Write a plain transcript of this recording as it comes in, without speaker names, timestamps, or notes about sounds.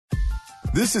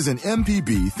This is an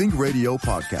MPB Think Radio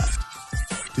podcast.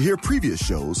 To hear previous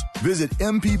shows, visit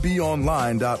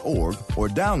mpbonline.org or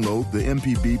download the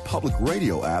MPB Public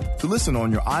Radio app to listen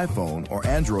on your iPhone or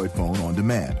Android phone on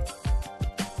demand.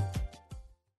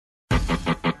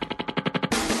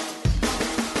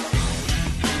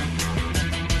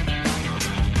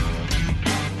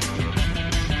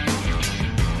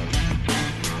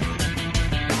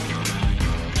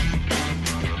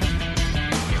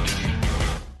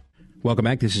 Welcome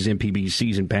back. This is MPB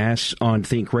Season Pass on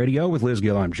Think Radio with Liz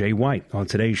Gill. I'm Jay White. On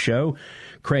today's show,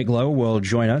 Craig Lowe will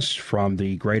join us from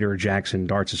the Greater Jackson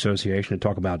Darts Association to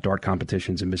talk about dart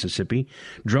competitions in Mississippi.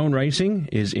 Drone racing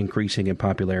is increasing in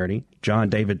popularity. John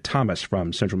David Thomas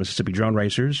from Central Mississippi Drone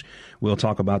Racers will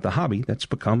talk about the hobby that's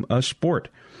become a sport.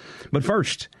 But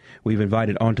first, we've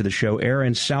invited onto the show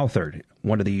Aaron Southard,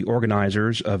 one of the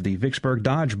organizers of the Vicksburg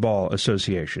Dodgeball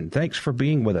Association. Thanks for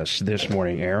being with us this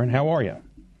morning, Aaron. How are you?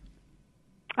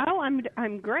 Oh,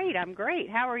 I'm great. I'm great.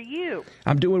 How are you?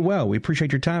 I'm doing well. We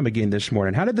appreciate your time again this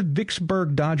morning. How did the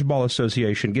Vicksburg Dodgeball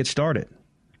Association get started?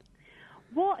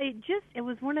 Well, it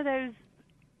was one of those,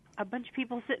 a bunch of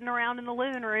people sitting around in the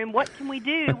living room. What can we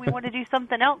do? We want to do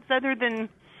something else other than,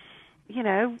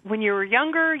 when you were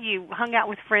younger, you hung out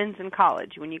with friends in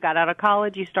college. When you got out of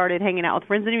college, you started hanging out with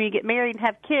friends. And when you get married and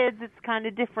have kids, it's kind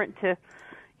of different to,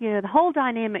 the whole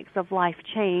dynamics of life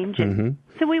change. And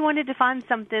so we wanted to find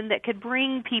something that could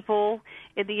bring people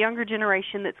in the younger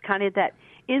generation that's kind of that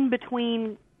in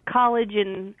between college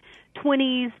and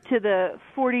 20s to the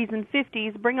 40s and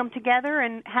 50s, bring them together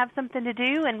and have something to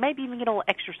do and maybe even get a little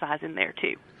exercise in there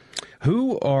too.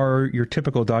 Who are your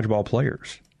typical dodgeball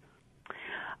players?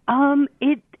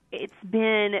 It's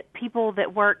been people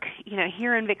that work,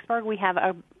 here in Vicksburg. We have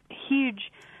a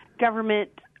huge government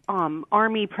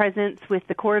Army presence with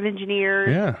the Corps of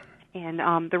Engineers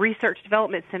and the Research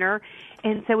Development Center.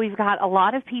 And so we've got a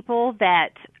lot of people that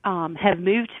have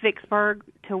moved to Vicksburg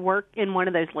to work in one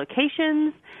of those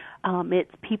locations.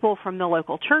 It's people from the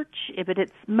local church, but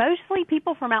it's mostly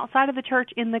people from outside of the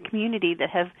church in the community that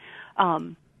have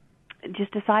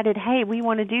just decided, hey, we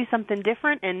want to do something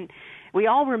different. And we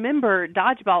all remember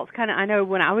dodgeball. It's I know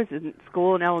when I was in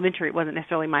school in elementary, it wasn't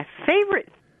necessarily my favorite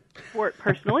sport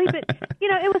personally, but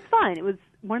it was fun. It was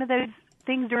one of those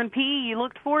things during PE you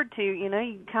looked forward to. You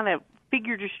kind of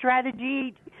figured your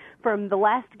strategy from the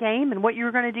last game and what you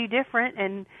were going to do different,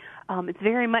 and it's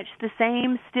very much the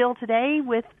same still today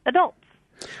with adults.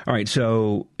 All right,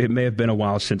 so it may have been a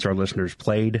while since our listeners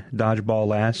played dodgeball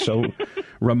last, so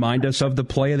remind us of the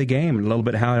play of the game and a little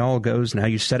bit how it all goes and how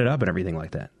you set it up and everything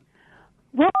like that.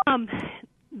 Well,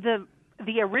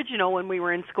 the original, when we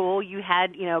were in school, you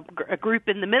had, a group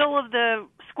in the middle of the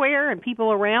square and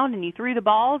people around, and you threw the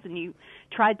balls, and you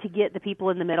tried to get the people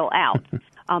in the middle out.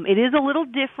 It is a little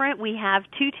different. We have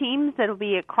two teams that will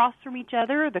be across from each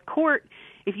other. The court,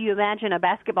 if you imagine a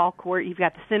basketball court, you've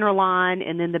got the center line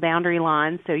and then the boundary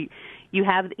line. So you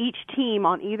have each team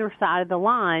on either side of the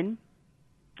line.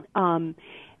 And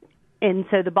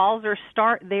so the balls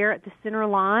start there at the center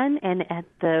line, and at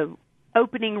the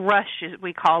opening rush, as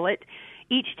we call it,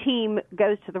 each team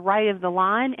goes to the right of the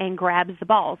line and grabs the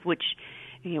balls, which,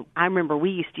 I remember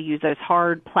we used to use those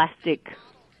hard plastic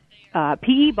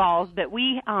PE balls, but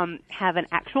we have an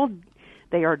actual,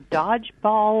 they are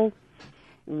dodgeball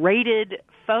rated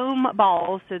foam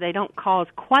balls, so they don't cause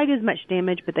quite as much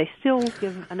damage, but they still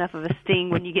give enough of a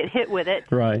sting when you get hit with it.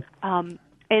 Right. And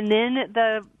then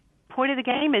the point of the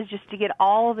game is just to get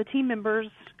all the team members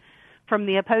from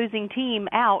the opposing team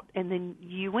out, and then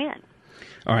you win.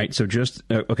 All right, so just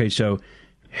okay. So,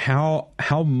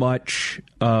 how much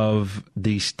of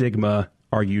the stigma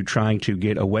are you trying to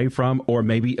get away from, or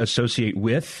maybe associate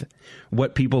with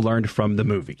what people learned from the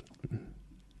movie?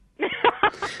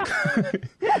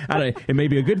 It may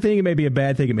be a good thing, it may be a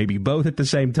bad thing, it may be both at the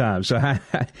same time. So I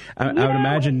would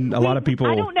imagine a lot of people.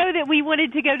 I don't know that we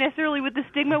wanted to go necessarily with the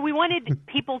stigma. We wanted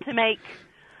people to make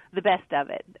the best of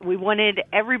it. We wanted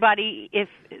everybody,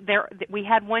 we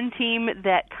had one team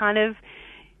that kind of,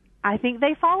 I think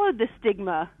they followed the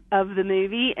stigma of the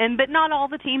movie, but not all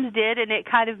the teams did, and it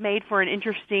kind of made for an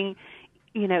interesting,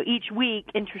 each week,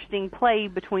 interesting play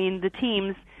between the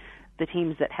teams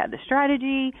that had the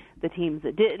strategy, the teams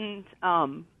that didn't,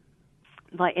 and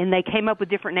they came up with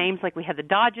different names, like we had the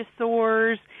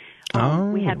Dodgesaurs.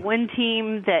 We had one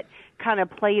team that kind of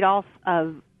played off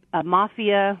of a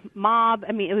mafia mob.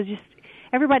 I mean, it was just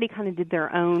everybody kind of did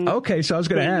their own. Okay, so I was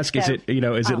going to ask: is it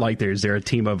it like is there a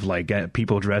team of like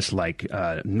people dressed like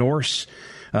Norse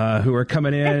who are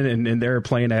coming in and they're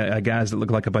playing guys that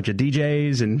look like a bunch of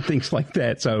DJs and things like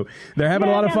that? So they're having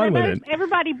a lot of fun with it.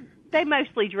 Everybody they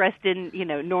mostly dressed in,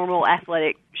 normal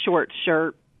athletic shorts,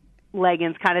 shirt,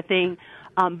 leggings kind of thing.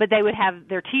 But they would have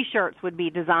their T-shirts would be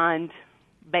designed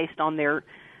based on their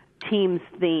team's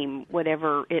theme,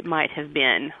 whatever it might have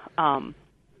been.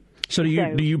 So do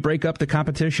you break up the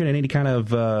competition in any kind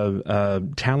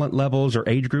of talent levels or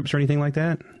age groups or anything like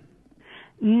that?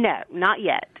 No, not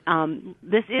yet.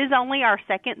 This is only our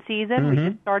second season. Mm-hmm. We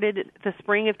just started the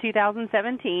spring of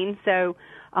 2017, so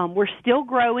we're still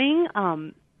growing.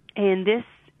 And this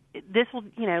will,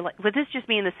 with this just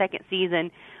being the second season,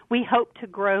 we hope to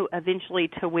grow eventually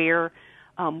to where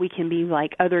we can be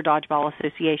like other dodgeball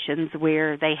associations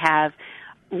where they have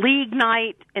league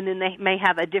night and then they may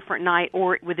have a different night,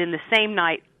 or within the same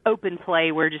night, open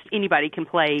play where just anybody can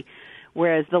play,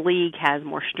 whereas the league has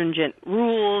more stringent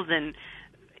rules and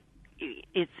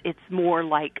it's more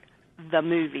like the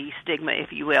movie stigma,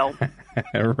 if you will.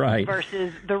 Right.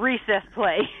 Versus the recess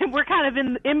play. We're kind of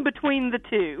in between the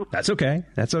two. That's okay.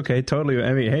 Totally.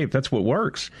 I mean, hey, that's what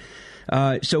works.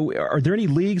 So are there any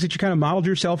leagues that you kind of modeled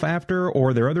yourself after, or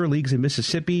are there other leagues in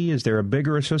Mississippi? Is there a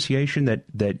bigger association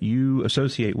that you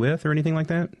associate with or anything like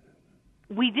that?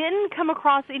 We didn't come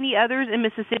across any others in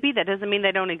Mississippi. That doesn't mean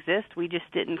they don't exist. We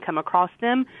just didn't come across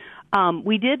them.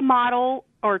 We did model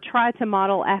or try to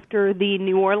model after the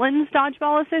New Orleans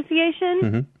Dodgeball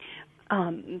Association.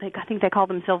 Mm-hmm. I think they call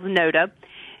themselves NODA.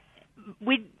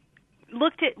 We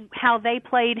looked at how they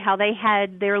played, how they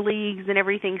had their leagues and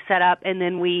everything set up, and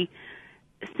then we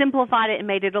simplified it and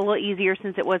made it a little easier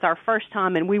since it was our first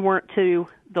time and we weren't to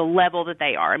the level that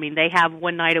they are. I mean, they have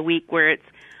one night a week where it's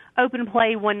open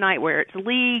play, one night where it's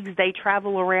leagues. They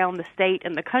travel around the state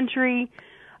and the country.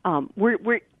 Our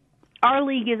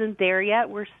league isn't there yet.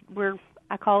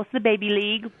 I call us the baby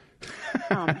league.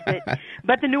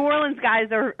 But the New Orleans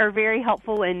guys are very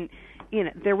helpful, and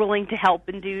they're willing to help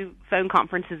and do phone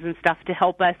conferences and stuff to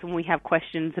help us when we have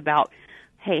questions about,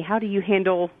 hey, how do you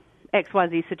handle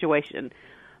XYZ situation?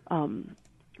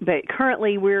 But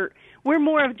currently we're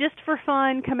more of just for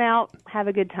fun, come out, have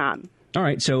a good time. All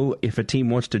right. So if a team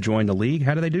wants to join the league,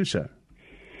 how do they do so?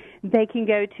 They can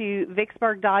go to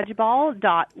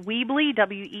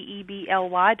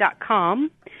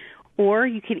vicksburgdodgeball.weebly.com, or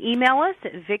you can email us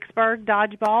at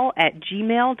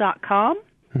vicksburgdodgeball@gmail.com,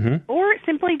 mm-hmm. or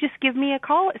simply just give me a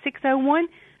call at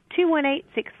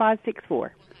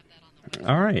 601-218-6564.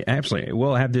 All right, absolutely.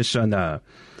 We'll have this on the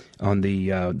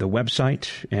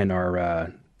website and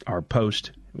our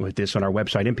post with this on our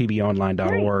website,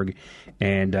 mpbonline.org,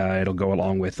 and it'll go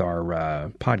along with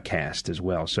our podcast as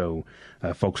well. So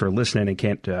folks who are listening and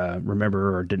can't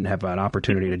remember or didn't have an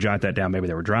opportunity to jot that down, maybe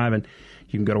they were driving,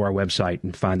 you can go to our website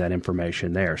and find that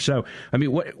information there. So, I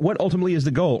mean, what ultimately is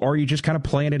the goal? Or are you just kind of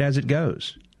playing it as it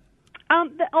goes?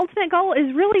 The ultimate goal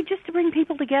is really just to bring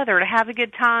people together, to have a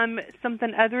good time,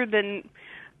 something other than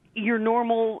your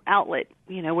normal outlet,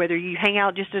 whether you hang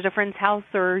out just at a friend's house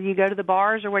or you go to the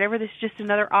bars or whatever. This is just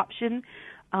another option.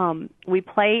 We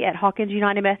play at Hawkins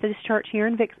United Methodist Church here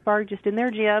in Vicksburg, just in their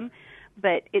gym,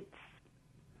 but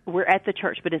we're at the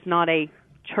church, but it's not a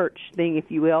church thing,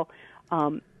 if you will.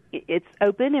 It's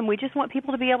open, and we just want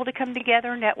people to be able to come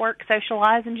together, network,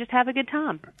 socialize, and just have a good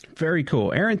time. Very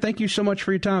cool. Erin, thank you so much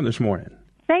for your time this morning.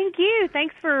 Thank you.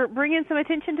 Thanks for bringing some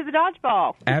attention to the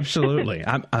dodgeball. Absolutely.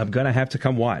 I'm going to have to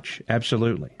come watch.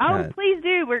 Absolutely. Oh, please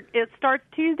do. It starts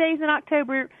Tuesdays in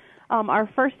October. Our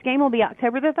first game will be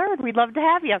October the 3rd. We'd love to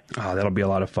have you. Oh, that'll be a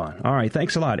lot of fun. All right.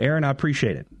 Thanks a lot, Erin. I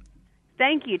appreciate it.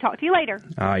 Thank you. Talk to you later.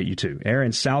 All right, you too.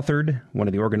 Erin Southard, one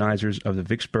of the organizers of the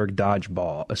Vicksburg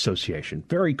Dodgeball Association.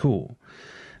 Very cool.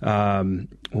 When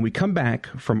we come back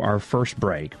from our first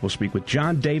break, we'll speak with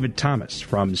John David Thomas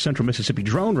from Central Mississippi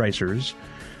Drone Racers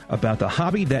about the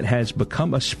hobby that has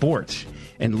become a sport.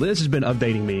 And Liz has been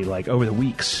updating me over the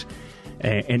weeks.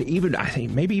 And even, I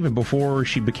think, maybe even before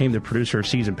she became the producer of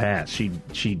Season Pass,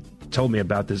 she told me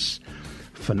about this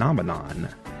phenomenon.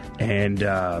 And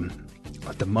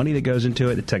the money that goes into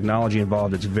it, the technology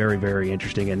involved, it's very, very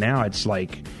interesting. And now it's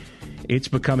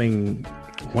becoming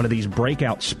one of these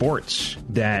breakout sports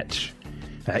that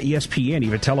ESPN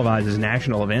even televises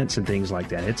national events and things like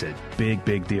that. It's a big,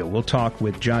 big deal. We'll talk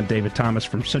with John David Thomas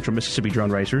from Central Mississippi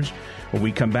Drone Racers when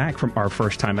we come back from our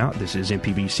first time out. This is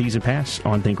MPB Season Pass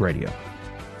on Think Radio.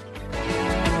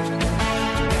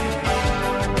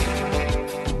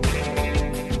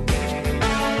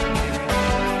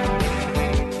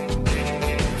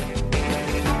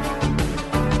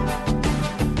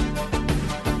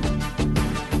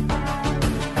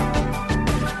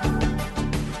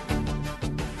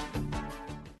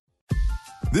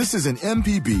 This is an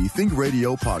MPB Think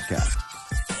Radio podcast.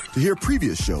 To hear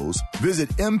previous shows, visit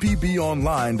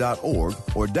mpbonline.org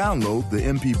or download the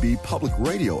MPB Public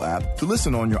Radio app to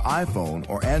listen on your iPhone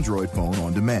or Android phone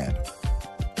on demand.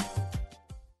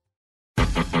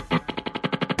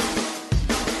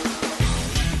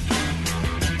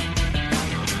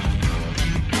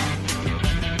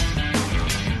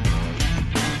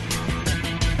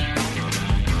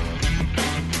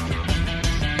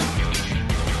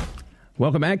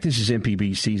 Welcome back. This is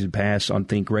MPB Season Pass on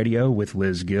Think Radio with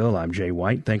Liz Gill. I'm Jay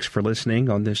White. Thanks for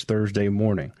listening on this Thursday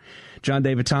morning. John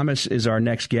David Thomas is our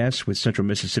next guest with Central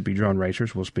Mississippi Drone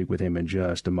Racers. We'll speak with him in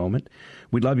just a moment.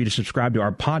 We'd love you to subscribe to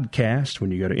our podcast when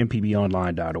you go to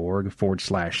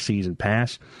mpbonline.org/season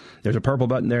pass. There's a purple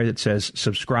button there that says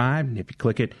subscribe. If you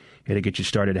click it, it'll get you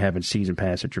started having Season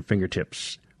Pass at your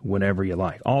fingertips whenever you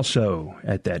like. Also,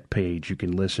 at that page, you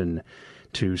can listen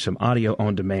to some audio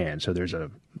on demand. So there's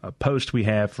a post we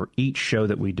have for each show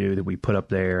that we do that we put up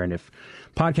there. And if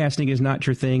podcasting is not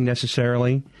your thing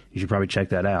necessarily, you should probably check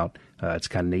that out. It's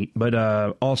kind of neat. But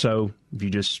also, if you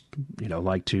just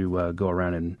like to go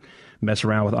around and mess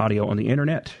around with audio on the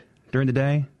internet during the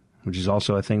day, which is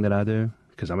also a thing that I do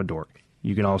because I'm a dork,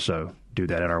 you can also do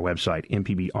that at our website,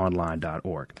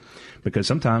 mpbonline.org. Because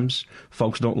sometimes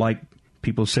folks don't like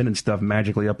people sending stuff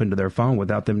magically up into their phone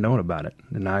without them knowing about it.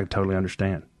 And I totally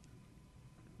understand.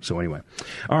 So anyway.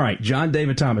 All right. John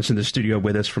David Thomas in the studio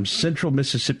with us from Central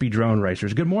Mississippi Drone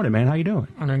Racers. Good morning, man. How you doing?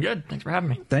 I'm doing good. Thanks for having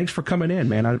me. Thanks for coming in,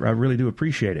 man. I really do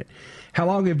appreciate it. How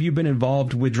long have you been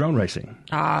involved with drone racing?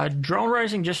 Drone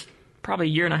racing, just probably a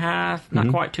year and a half, not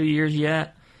quite 2 years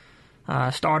yet.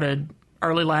 Started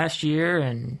early last year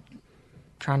and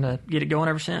trying to get it going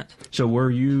ever since. So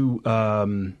were you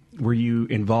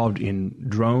involved in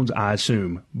drones, I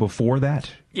assume, before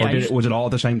that? Yeah. Or was it all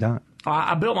at the same time?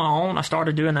 I built my own. I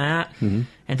started doing that. And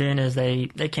then as they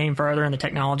came further and the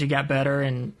technology got better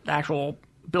and the actual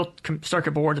built circuit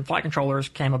boards and flight controllers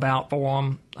came about for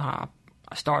them, I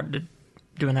started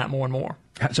doing that more and more.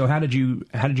 So how did you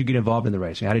get involved in the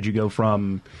racing? How did you go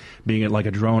from being like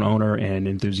a drone owner and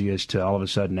enthusiast to all of a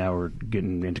sudden now we're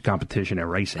getting into competition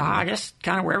and racing? I guess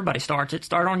kind of where everybody starts. It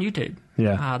started on YouTube.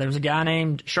 Yeah. There was a guy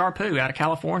named Sharpoo out of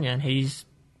California, and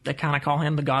they kind of call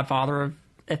him the godfather of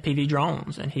FPV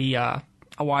drones. And I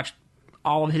watched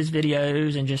all of his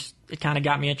videos, and it kind of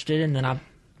got me interested, and then I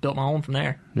built my own from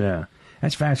there. Yeah,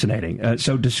 that's fascinating.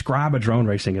 So describe a drone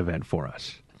racing event for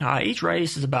us. Each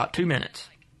race is about 2 minutes.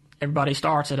 Everybody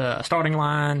starts at a starting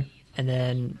line, and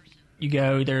then you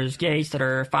go. There's gates that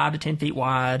are 5 to 10 feet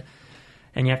wide,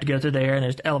 and you have to go through there, and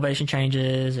there's elevation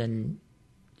changes, and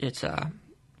it's a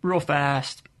real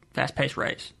fast-paced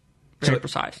race. Very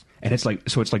precise. And it's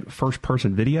like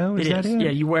first-person video? Is that it? Yeah,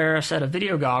 you wear a set of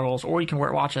video goggles, or you can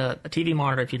watch a TV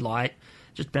monitor if you'd like,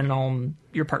 just depending on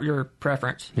your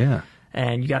preference. Yeah.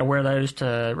 And you got to wear those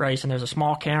to race, and there's a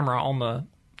small camera on the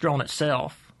drone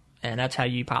itself, and that's how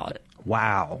you pilot it.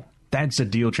 Wow. That's a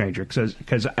deal changer because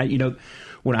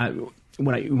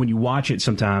when you watch it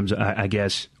sometimes, I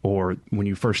guess, or when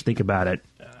you first think about it,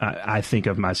 I think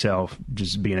of myself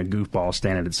just being a goofball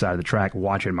standing at the side of the track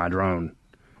watching my drone,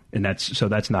 and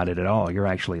that's not it at all.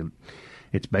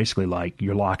 It's basically like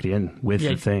you're locked in with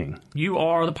the thing. You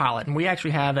are the pilot, and we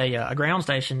actually have a ground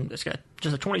station that's got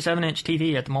just a 27-inch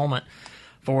TV at the moment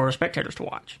for spectators to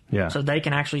watch. Yeah. So they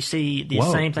can actually see the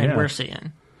same thing we're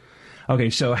seeing.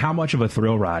 Okay, so how much of a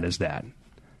thrill ride is that?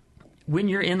 When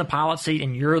you're in the pilot seat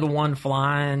and you're the one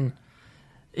flying,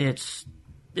 it's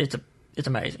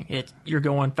amazing. You're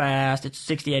going fast. It's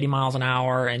 60, 80 miles an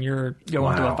hour, and you're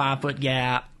going through a 5-foot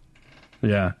gap.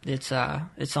 Yeah. It's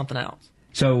something else.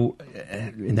 So,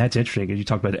 and that's interesting because you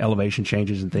talk about elevation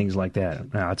changes and things like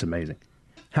that. Wow, that's amazing.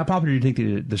 How popular do you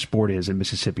think the sport is in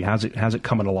Mississippi? How's it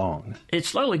coming along? It's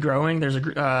slowly growing. There's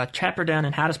a chapter down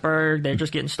in Hattiesburg. They're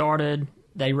just getting started.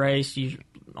 They race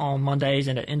on Mondays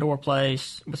in an indoor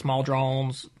place with small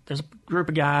drones. There's a group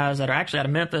of guys that are actually out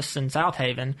of Memphis and South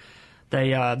Haven.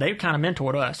 They kind of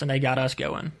mentored us, and they got us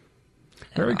going.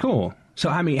 Very cool. So,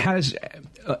 I mean, how does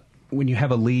when you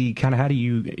have a league, kind of how do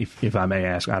you, if I may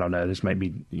ask, I don't know, this might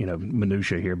be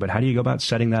minutia here, but how do you go about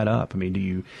setting that up? I mean, do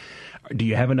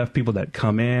you have enough people that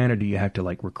come in, or do you have to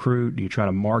recruit? Do you try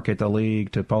to market the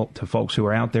league to folks who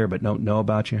are out there but don't know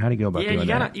about you? How do you go about doing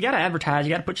that? You got to advertise.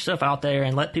 You got to put yourself out there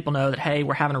and let people know that, hey,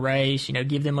 we're having a race.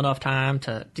 Give them enough time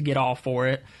to get all for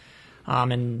it.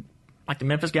 And like the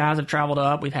Memphis guys have traveled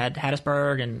up. We've had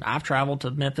Hattiesburg, and I've traveled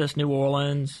to Memphis, New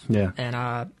Orleans,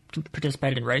 and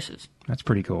participated in races. That's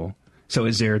pretty cool. So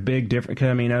is there a big difference? Because,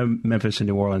 I mean, Memphis and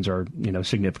New Orleans are,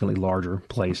 significantly larger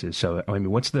places. So, I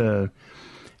mean,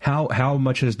 how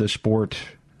much is the sport,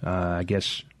 I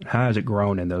guess, how has it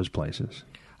grown in those places?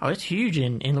 Oh, it's huge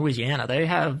in Louisiana. They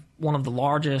have one of the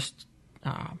largest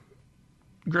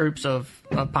groups of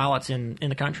pilots in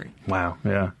the country. Wow,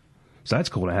 yeah. So that's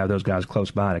cool to have those guys close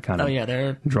by to kind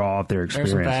of draw off their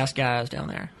experience. There's some fast guys down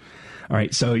there. All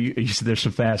right, so you said there's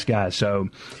some fast guys. So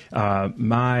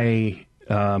I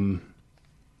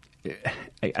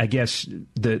guess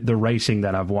the racing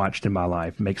that I've watched in my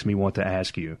life makes me want to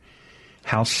ask you,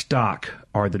 how stock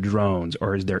are the drones,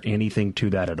 or is there anything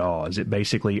to that at all? Is it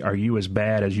basically, are you as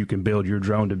bad as you can build your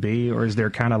drone to be, or is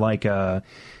there kind of like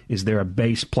is there a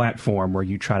base platform where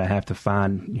you have to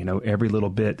find, every little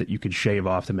bit that you could shave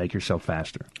off to make yourself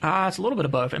faster? It's a little bit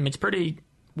of both. I mean, it's pretty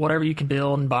whatever you can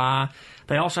build and buy.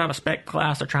 They also have a spec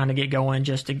class they're trying to get going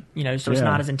just to, so it's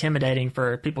not as intimidating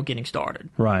for people getting started.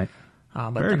 Right.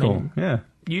 But Very cool. Yeah.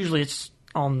 Usually it's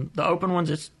on the open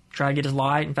ones, it's try to get as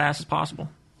light and fast as possible.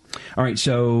 All right,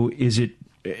 so is it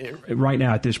right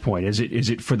now at this point? Is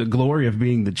it for the glory of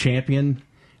being the champion,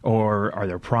 or are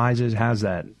there prizes? How's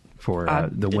that for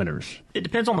the winners? It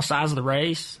depends on the size of the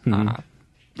race.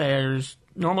 Mm-hmm.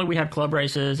 Normally we have club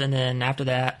races, and then after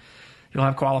that you'll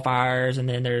have qualifiers, and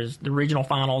then there's the regional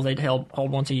finals. They hold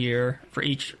once a year for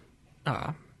each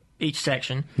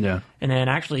section. Yeah, and then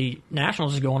actually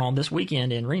nationals is going on this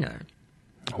weekend in Reno.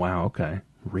 Wow. Okay.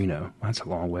 Reno, that's a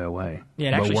long way away. Yeah,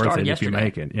 it actually started yesterday. If you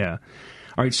make it, yeah.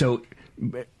 All right, so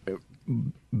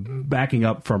backing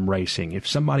up from racing, if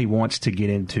somebody wants to get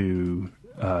into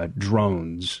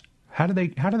drones, how do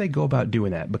they go about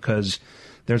doing that? Because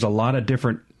there's a lot of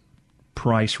different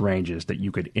price ranges that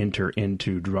you could enter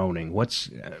into droning.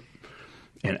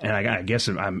 And I guess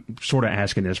I'm sort of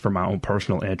asking this for my own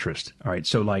personal interest. All right,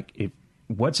 so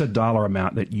what's a dollar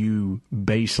amount that you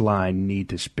baseline need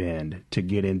to spend to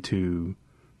get into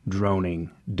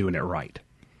droning, doing it right?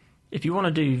 If you want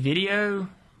to do video,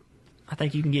 I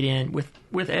think you can get in with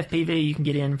FPV. You can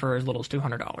get in for as little as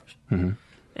 $200, mm-hmm.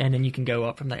 and then you can go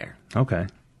up from there. Okay,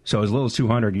 so as little as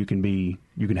 $200,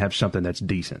 you can have something that's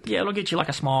decent. Yeah, it'll get you like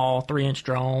a small 3-inch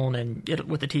drone and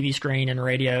with a TV screen and a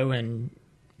radio, and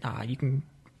you can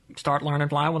start learning to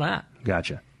fly with that.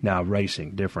 Gotcha. Now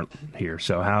racing different here.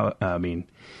 So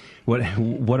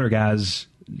what are guys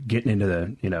getting into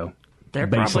the they're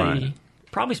baseline?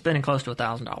 Probably spending close to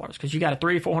 $1,000 because you got a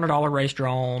 $300-$400 race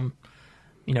drone,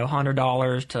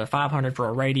 $100 to $500 for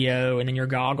a radio, and then your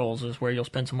goggles is where you'll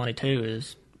spend some money too,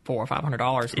 is $400 or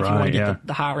 $500 if you want to get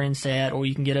the higher end set, or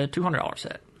you can get a $200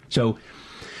 set. So,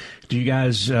 do you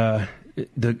guys are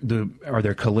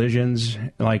there collisions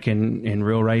like in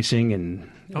real racing?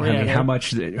 And how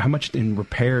much in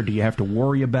repair do you have to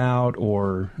worry about,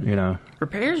 or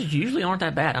repairs usually aren't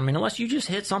that bad. I mean, unless you just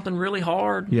hit something really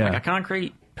hard, like a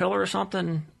concrete pillar or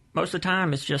something. Most of the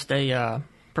time, it's just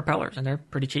propellers, and they're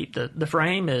pretty cheap. The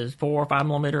frame is 4 or 5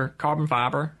 millimeter carbon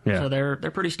fiber, so they're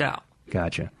pretty stout.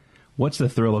 Gotcha. What's the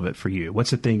thrill of it for you?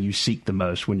 What's the thing you seek the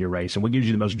most when you're racing? What gives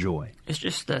you the most joy? It's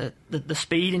just the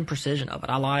speed and precision of it.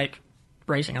 I like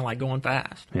racing. I like going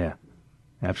fast. Yeah.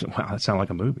 Absolutely. Wow, that sounded like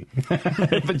a movie.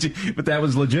 but that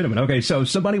was legitimate. Okay, so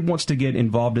somebody wants to get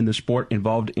involved in the sport,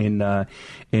 involved in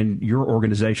your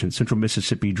organization, Central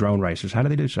Mississippi Drone Racers. How do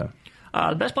they do so?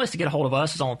 The best place to get a hold of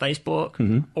us is on Facebook,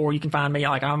 mm-hmm. or you can find me.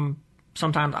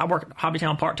 Sometimes I work at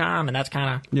Hobbytown part-time, and that's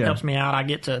kind of helps me out. I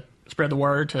get to spread the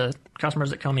word to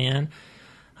customers that come in.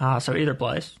 So either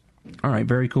place. All right,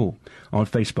 very cool. On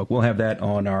Facebook, we'll have that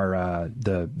on our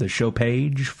the show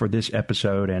page for this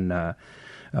episode, and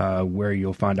where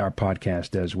you'll find our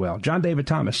podcast as well. John David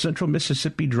Thomas, Central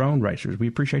Mississippi Drone Racers. We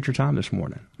appreciate your time this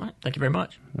morning. All right, thank you very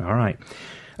much. All right.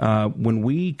 When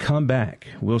we come back,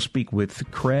 we'll speak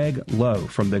with Craig Lowe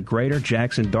from the Greater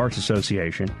Jackson Darts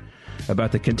Association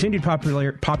about the continued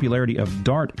popularity of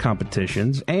dart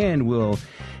competitions, and we'll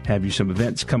have you some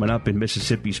events coming up in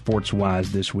Mississippi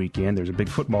sports-wise this weekend. There's a big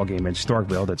football game in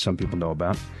Starkville that some people know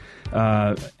about,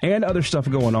 and other stuff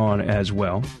going on as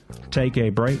well. Take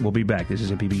a break. We'll be back. This is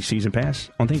MPB Season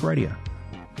Pass on Think Radio.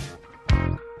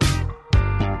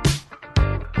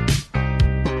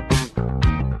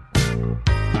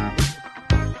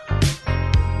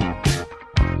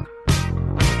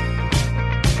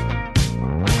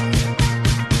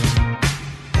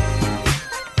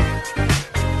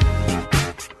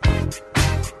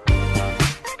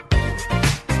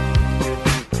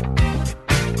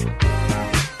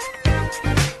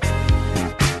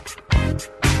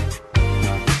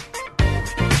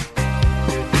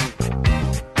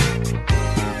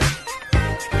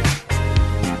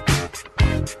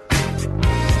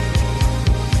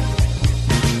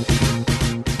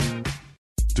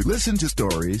 To listen to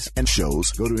stories and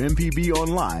shows, go to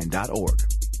mpbonline.org.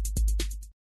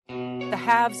 The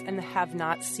haves and the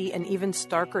have-nots see an even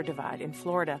starker divide in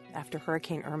Florida after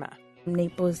Hurricane Irma.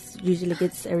 Naples usually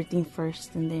gets everything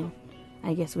first, and then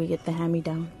I guess we get the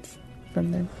hand-me-downs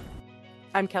from them.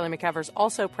 I'm Kelly McEvers.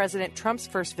 Also, President Trump's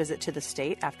first visit to the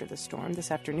state after the storm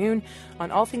this afternoon on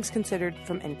All Things Considered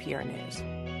from NPR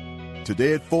News.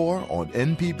 Today at 4 on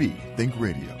NPB Think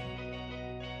Radio.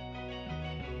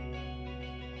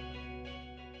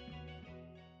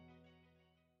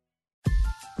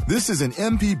 This is an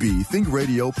MPB Think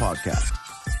Radio podcast.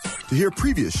 To hear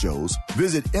previous shows,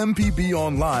 visit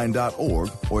mpbonline.org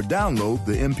or download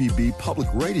the MPB Public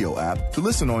Radio app to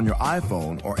listen on your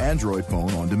iPhone or Android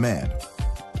phone on demand.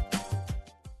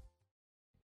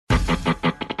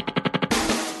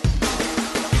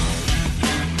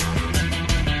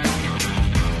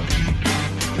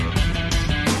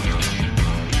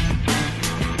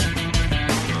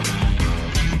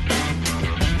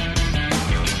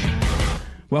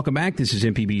 Welcome back. This is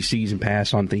MPB Season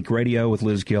Pass on Think Radio with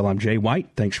Liz Gill. I'm Jay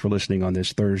White. Thanks for listening on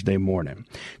this Thursday morning.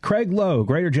 Craig Lowe,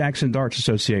 Greater Jackson Darts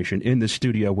Association, in the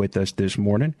studio with us this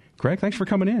morning. Craig, thanks for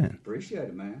coming in. Appreciate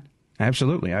it, man.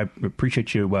 Absolutely. I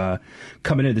appreciate you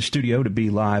coming into the studio to be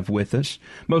live with us.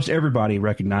 Most everybody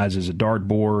recognizes a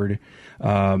dartboard,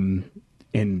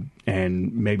 and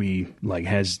maybe like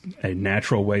has a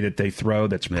natural way that they throw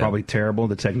that's probably terrible.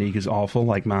 The technique is awful,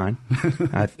 like mine.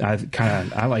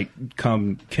 I like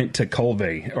come Kent to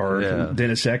Colby or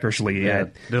Dennis Eckersley. Yeah,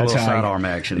 do a little sidearm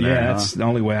action there. Yeah, that's the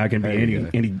only way I can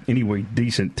be any way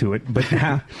decent to it. But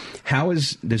how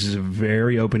is this is a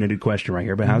very open-ended question right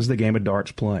here, but how's the game of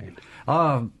darts played?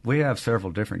 We have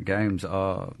several different games.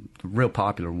 The real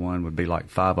popular one would be like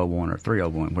 501 or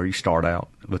 301, where you start out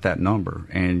with that number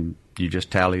and you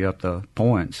just tally up the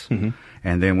points. Mm-hmm.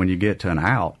 And then when you get to an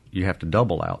out, you have to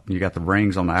double out. You got the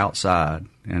rings on the outside,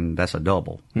 and that's a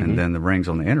double. Mm-hmm. And then the rings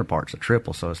on the inner part's a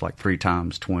triple, so it's like 3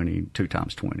 times 20, 2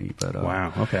 times 20. But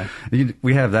wow, okay.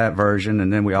 We have that version,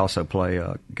 and then we also play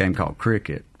a game called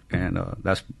cricket, and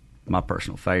that's my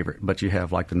personal favorite. But you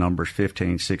have like the numbers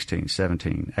 15, 16,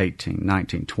 17, 18,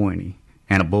 19, 20,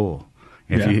 and a bull.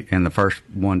 And the first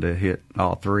one to hit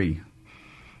all three,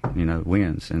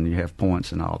 wins, and you have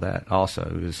points and all that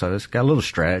also. So it's got a little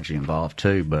strategy involved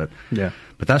too, but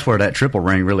that's where that triple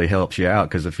ring really helps you out,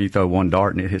 because if you throw one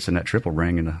dart and it hits in that triple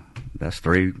ring, and that's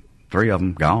three of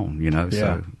them gone,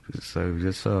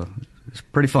 so it's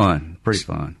pretty fun.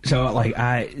 So like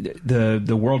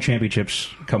the World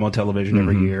Championships come on television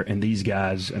every year, and these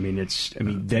guys,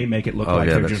 they make it look like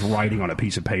they're just writing on a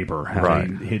piece of paper how they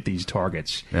hit these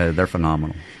targets. Yeah, they're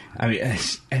phenomenal.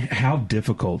 How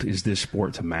difficult is this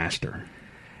sport to master?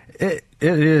 It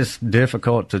is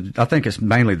difficult I think it's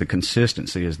mainly the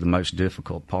consistency is the most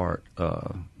difficult part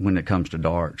when it comes to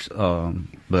darts.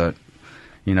 But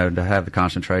to have the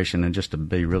concentration and just to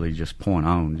be really just point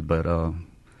on. But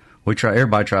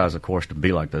everybody tries, of course, to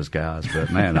be like those guys,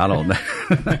 but man, I don't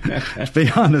to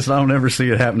be honest, I don't ever see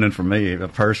it happening for me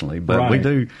personally, but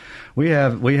we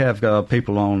have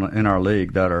people in our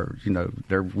league that are,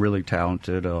 they're really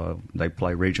talented. They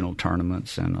play regional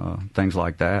tournaments and things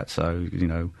like that. So,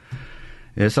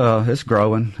 it's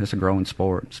growing. It's a growing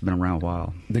sport. It's been around a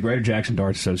while. The Greater Jackson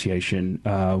Darts Association,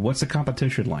 what's the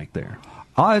competition like there?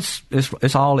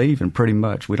 It's all even pretty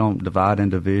much. We don't divide in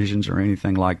divisions or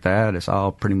anything like that. It's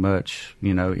all pretty much,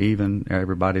 even.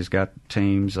 Everybody's got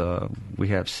teams. We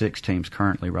have 6 teams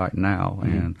currently right now,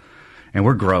 and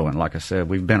we're growing. Like I said,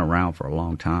 we've been around for a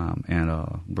long time, and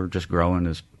we're just growing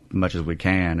as much as we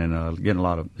can, and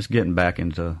getting back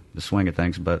into the swing of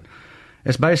things. But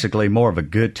it's basically more of a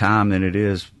good time than it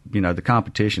is. The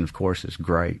competition, of course, is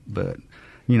great, but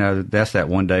that's that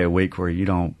one day a week where you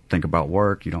don't think about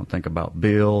work, you don't think about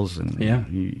bills, and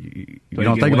you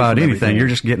don't think about anything. Everything. You're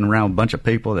just getting around a bunch of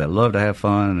people that love to have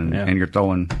fun, and you're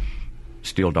throwing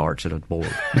steel darts at a board.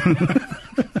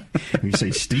 You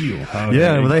say steel.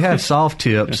 Well, they have soft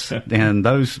tips, and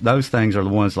those things are the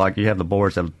ones like you have the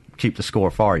boards that keep the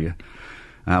score for you.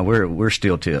 We're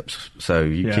steel tips, so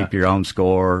you keep your own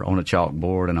score on a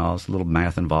chalkboard and all. It's a little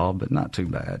math involved, but not too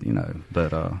bad,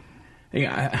 But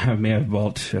I may have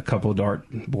bought a couple of dart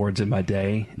boards in my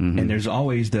day, and there's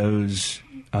always those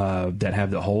that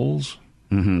have the holes.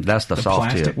 Mm-hmm. That's the soft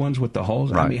plastic tip. ones with the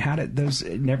holes. Right. How did those?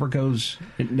 It never goes.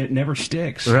 It never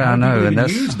sticks. Right, I know, and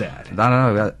use that. I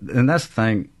know, and that's the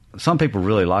thing. Some people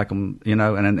really like them,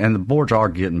 and the boards are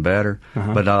getting better.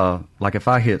 But like if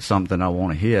I hit something I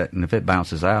want to hit, and if it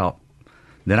bounces out,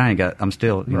 then I'm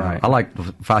still. I like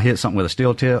if I hit something with a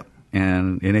steel tip.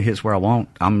 And it hits where I want,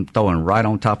 I'm throwing right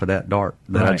on top of that dart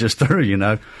that I just threw,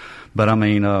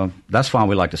 But, that's why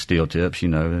we like the steel tips,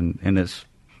 and it's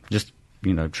just,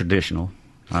 traditional.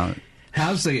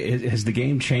 Has the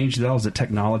game changed at all? Has the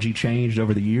technology changed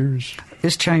over the years?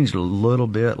 It's changed a little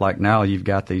bit. Like now you've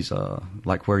got these,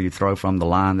 like where you throw from, the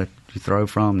line that you throw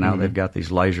from. Now they've got these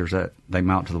lasers that they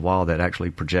mount to the wall that actually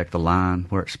project the line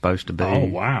where it's supposed to be. Oh,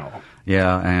 wow.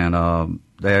 Yeah, and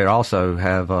they also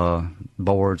have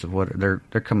boards of what they're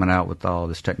coming out with all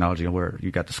this technology where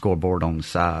you got the scoreboard on the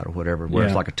side or whatever, where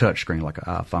it's like a touch screen, like an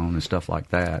iPhone and stuff like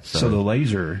that. So the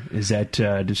laser, is that,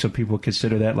 do some people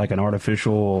consider that like an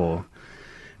artificial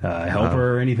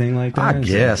helper or anything like that? I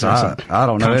guess. I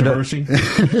don't know. Controversy?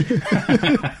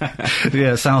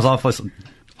 Yeah, it sounds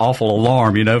awful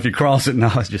alarm, if you cross it.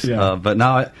 No, it's just, but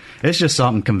no, it's just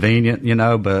something convenient,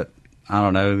 but I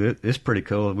don't know. It's pretty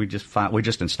cool. We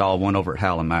just installed one over at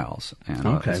Howlin' Mouse, and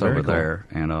it's over there,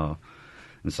 and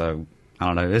so I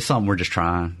don't know. It's something we're just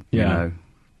trying,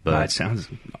 But it sounds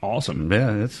awesome.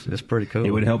 Yeah, it's pretty cool.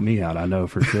 It would help me out, I know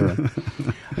for sure.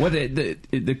 Well,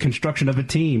 the construction of a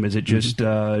team, is it just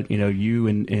you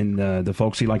and the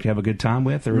folks you like to have a good time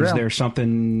with, or is there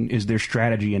something? Is there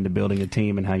strategy into building a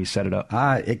team and how you set it up?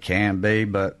 It can be,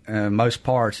 but most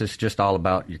parts it's just all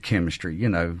about your chemistry.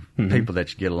 People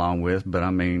that you get along with. But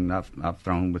I mean, I've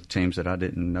thrown with teams that I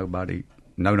didn't know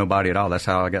nobody at all. That's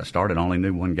how I got started. I only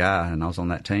knew one guy, and I was on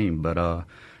that team. But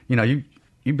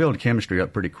you build chemistry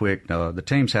up pretty quick. The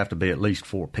teams have to be at least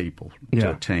 4 people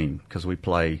to a team, because we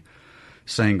play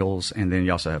singles, and then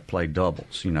you also have to play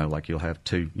doubles. Like you'll have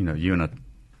 2, you and a partner.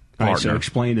 All right, so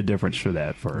explain the difference for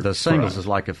that. The singles is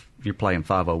like if you're playing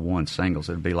 501 singles,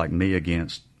 it'd be like me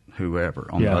against whoever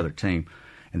on the other team.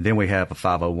 And then we have a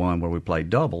 501 where we play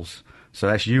doubles. So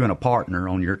that's you and a partner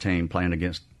on your team playing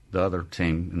against the other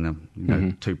team, and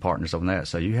then 2 partners on that.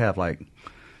 So you have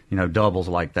doubles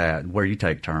like that, where you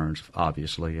take turns,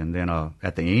 obviously. And then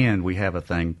at the end, we have a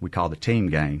thing we call the team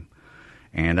game.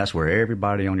 And that's where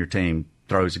everybody on your team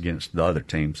throws against the other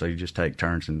team. So you just take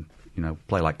turns and,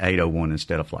 play like 801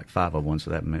 instead of like 501.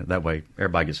 So that way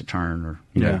everybody gets a turn, or,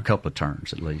 a couple of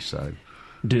turns at least. So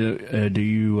do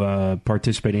you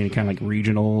participate in any kind of like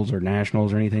regionals or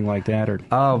nationals or anything like that? Or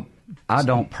I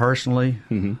don't personally.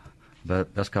 Mm-hmm.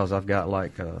 But that's because I've got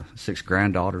like 6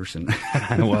 granddaughters. And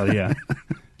well, yeah.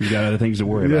 You got other things to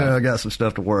worry about. Yeah, I got some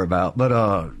stuff to worry about. But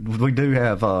we do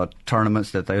have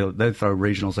tournaments that they throw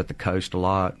regionals at the coast a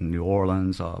lot, in New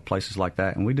Orleans, places like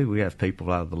that. And we have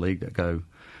people out of the league that go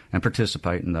and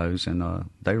participate in those, and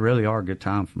they really are a good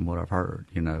time from what I've heard.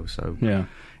 So yeah.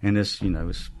 And it's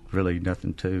it's really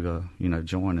nothing to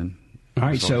joining. All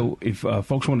right, so if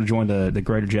folks want to join the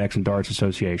Greater Jackson Darts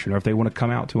Association, or if they want to come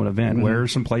out to an event, where are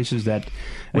some places that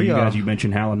you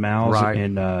mentioned Howlin' Mouse, right,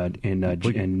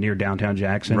 and near downtown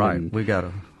Jackson? Right, and, we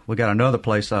got another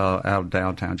place out of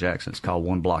downtown Jackson. It's called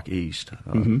One Block East,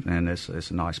 and it's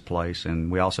a nice place.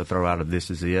 And we also throw out of This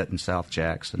Is It in South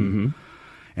Jackson. Mm-hmm.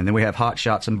 And then we have Hot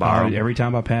Shots in Byram. Right, every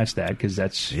time I pass that, because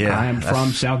I am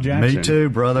from South Jackson. Me too,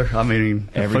 brother. I mean,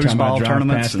 every time I drive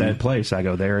past that place, I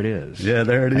go, there it is. Yeah,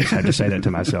 there it is. I had to say that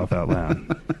to myself out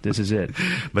loud. This is it.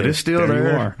 But it's still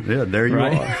there. You are. Yeah, there you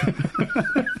are.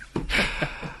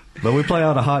 But we play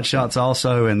out of Hot Shots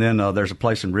also, and then there's a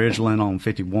place in Ridgeland on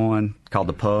 51 called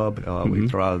The Pub. We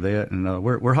throw out of that, and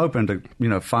we're hoping to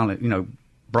finally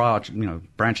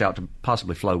branch out to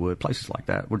possibly Flowwood, places like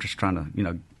that. We're just trying to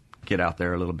get out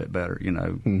there a little bit better,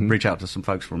 reach out to some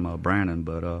folks from Brandon.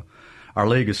 But our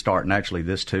league is starting actually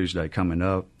this Tuesday coming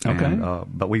up. Okay. And,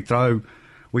 but we throw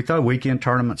weekend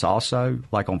tournaments also,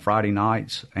 like on Friday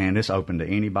nights, and it's open to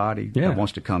anybody that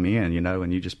wants to come in,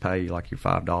 and you just pay like your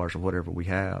 $5 or whatever we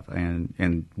have.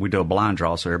 And we do a blind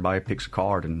draw, so everybody picks a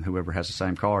card, and whoever has the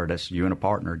same card, that's you and a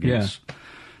partner gets. Yeah.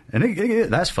 And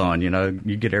that's fun, you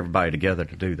get everybody together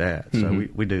to do that. So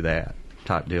we do that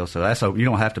type deal. So you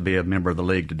don't have to be a member of the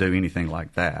league to do anything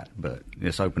like that, but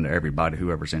it's open to everybody,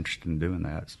 whoever's interested in doing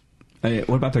that. Hey,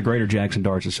 what about the Greater Jackson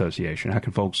Darts Association? How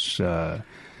can folks... I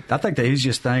think the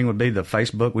easiest thing would be the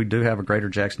Facebook. We do have a Greater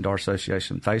Jackson Darts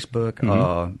Association Facebook,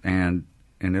 and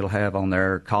it'll have on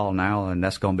there call now, and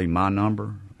that's going to be my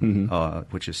number,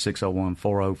 which is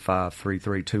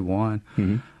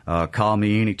 601-405-3321. Call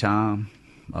me anytime.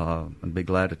 I'd be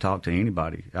glad to talk to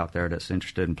anybody out there that's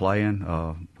interested in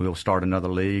playing. We'll start another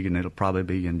league, and it'll probably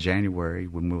be in January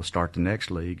when we'll start the next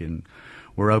league. And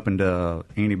we're open to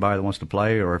anybody that wants to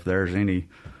play, or if there's any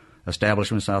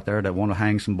establishments out there that want to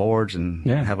hang some boards and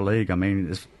have a league. I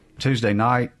mean, it's Tuesday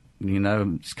night.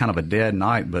 It's kind of a dead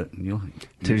night, but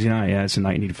Tuesday night, it's a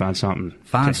night you need to find something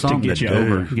to get you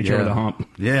over the hump.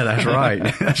 Yeah, that's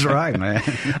right. That's right, man.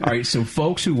 All right, so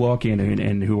folks who walk in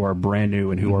and who are brand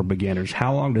new and who are beginners,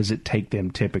 how long does it take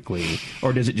them typically,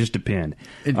 or does it just depend?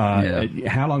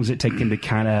 How long does it take them to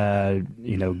kind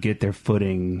of get their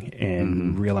footing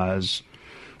and realize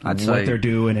I'd what say they're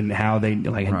doing and how they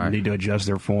need to adjust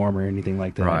their form or anything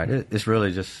like that. Right. It's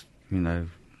really just,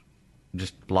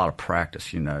 just a lot of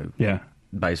practice, Yeah.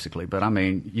 basically. But, I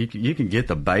mean, you can get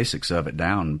the basics of it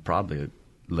down in probably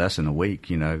less than a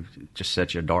week, Just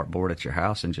set your dartboard at your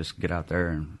house and just get out there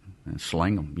and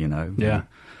sling them, Yeah.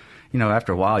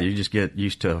 After a while, you just get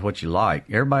used to what you like.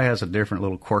 Everybody has a different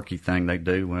little quirky thing they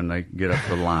do when they get up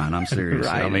to the line. I'm serious.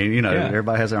 Right. I mean,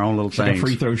 everybody has their own little thing. Like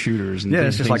free throw shooters. And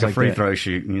it's just like a free that. throw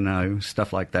shoot,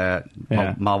 stuff like that.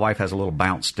 Yeah. My wife has a little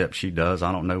bounce step she does.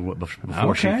 I don't know what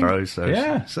before she throws. So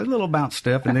it's a little bounce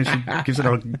step, and then she gives it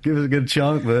a good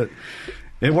chunk, but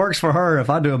it works for her. If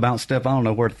I do a bounce step, I don't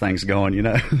know where the thing's going,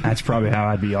 That's probably how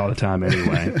I'd be all the time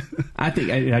anyway.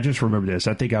 I just remember this.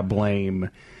 I think I blame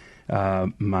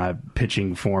my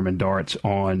pitching form and darts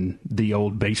on the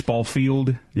old baseball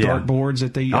field dartboards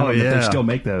that they they still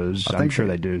make those. I'm sure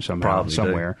they do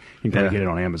somewhere. You can probably get it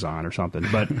on Amazon or something.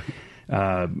 But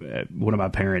one of my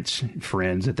parents'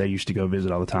 friends that they used to go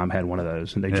visit all the time had one of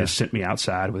those, and they just sent me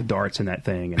outside with darts in that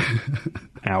thing, and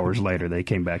hours later they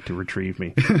came back to retrieve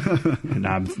me. And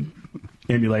I'm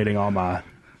emulating all my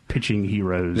pitching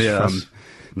heroes from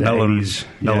the 80s.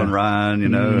 Nolan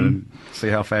Ryan, and see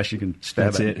how fast you can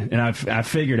stab it. And I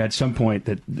figured at some point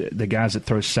that the guys that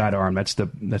throw sidearm, that's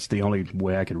the only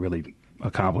way I could really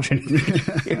accomplish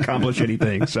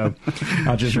anything. So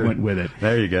I just went with it.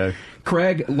 There you go.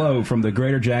 Craig Lowe from the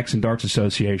Greater Jackson Darts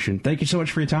Association. Thank you so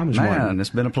much for your time this morning. Man,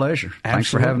 it's been a pleasure. Absolutely. Thanks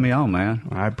for having me on, man.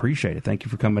 I appreciate it. Thank you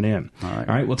for coming in. All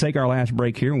right, we'll take our last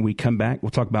break here. When we come back,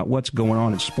 we'll talk about what's going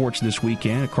on in sports this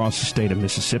weekend across the state of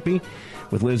Mississippi.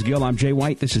 With Liz Gill, I'm Jay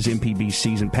White. This is MPB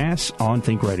Season Pass on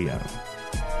Think Radio.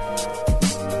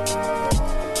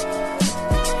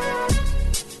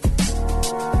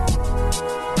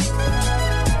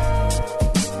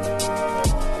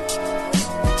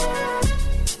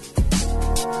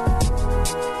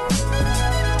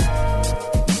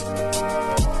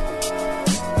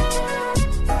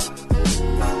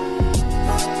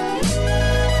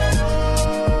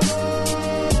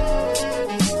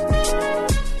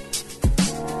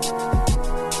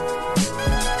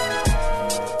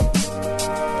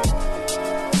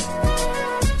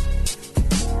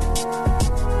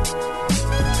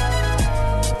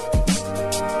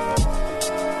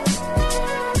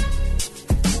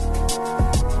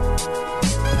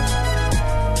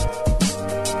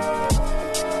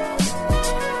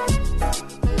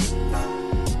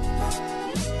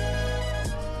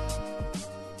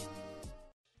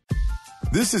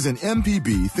 This is an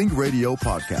MPB Think Radio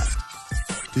podcast.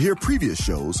 To hear previous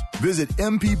shows, visit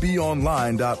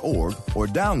mpbonline.org or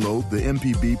download the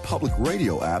MPB Public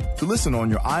Radio app to listen on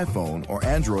your iPhone or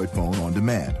Android phone on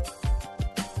demand.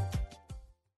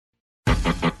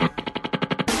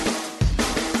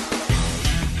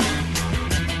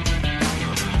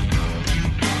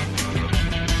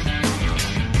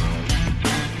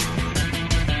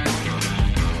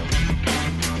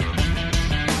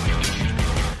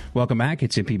 Welcome back.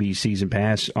 It's MPB Season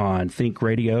Pass on Think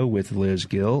Radio with Liz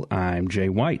Gill. I'm Jay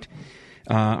White.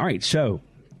 All right, so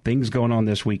things going on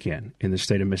this weekend in the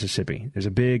state of Mississippi. There's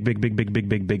a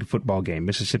big football game.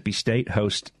 Mississippi State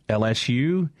hosts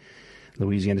LSU,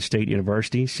 Louisiana State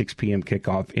University, 6 p.m.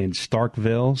 kickoff in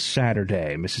Starkville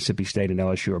Saturday. Mississippi State and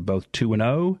LSU are both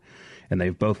 2-0, and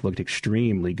they've both looked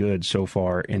extremely good so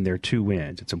far in their 2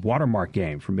 wins. It's a watermark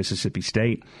game for Mississippi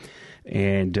State.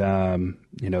 And,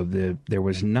 there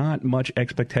was not much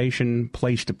expectation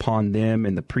placed upon them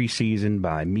in the preseason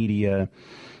by media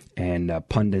and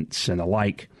pundits and the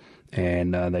like.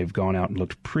 And they've gone out and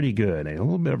looked pretty good. A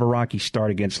little bit of a rocky start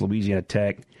against Louisiana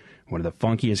Tech, one of the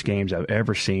funkiest games I've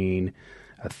ever seen.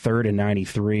 A 3rd and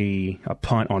 93, a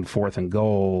punt on 4th and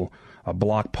goal, a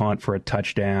block punt for a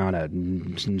touchdown, a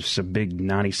big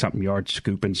 90-something yard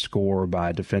scoop and score by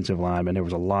a defensive lineman. There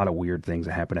was a lot of weird things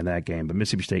that happened in that game, but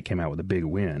Mississippi State came out with a big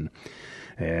win,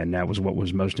 and that was what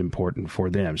was most important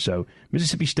for them. So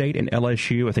Mississippi State and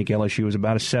LSU, I think LSU is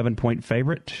about a 7-point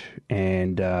favorite,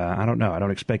 and I don't know. I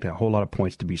don't expect a whole lot of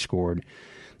points to be scored.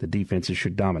 The defenses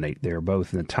should dominate. They're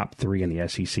both in the top 3 in the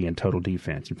SEC in total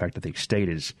defense. In fact, I think State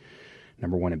is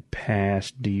number 1 in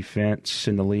pass defense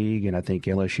in the league, and I think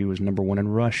LSU is number 1 in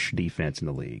rush defense in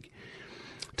the league.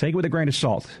 Take it with a grain of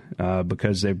salt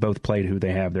because they've both played who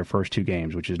they have their first 2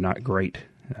 games, which is not great.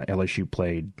 LSU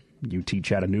played UT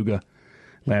Chattanooga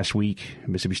last week.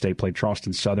 Mississippi State played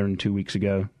Charleston Southern 2 weeks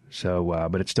ago. So,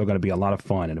 but it's still going to be a lot of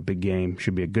fun and a big game.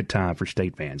 Should be a good time for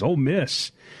State fans. Ole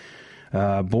Miss,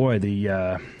 boy,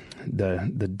 the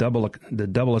double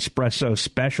espresso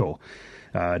special.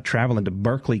 traveling to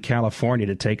Berkeley, California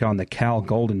to take on the Cal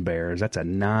Golden Bears. That's a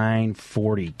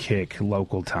 9:40 kick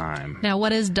local time. Now,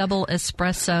 what is double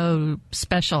espresso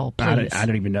special, please? I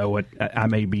don't even know what. I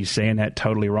may be saying that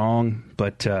totally wrong,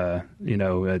 but,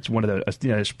 it's one of the,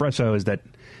 espresso is that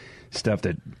stuff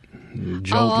that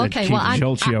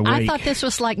jolts you awake. I thought this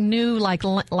was like new, like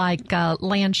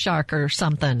Land Shark or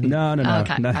something. No.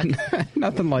 Okay.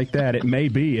 Nothing like that. It may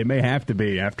be. It may have to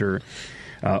be after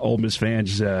Ole Miss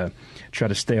fans try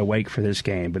to stay awake for this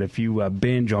game. But if you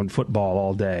binge on football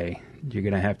all day, you're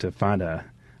going to have to find a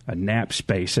nap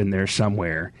space in there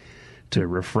somewhere to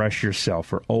refresh yourself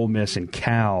for Ole Miss and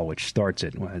Cal, which starts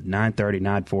at 9:30,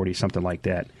 9:40, something like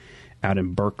that, out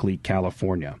in Berkeley,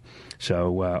 California.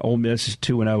 So Ole Miss is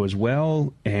 2-0 as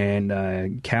well,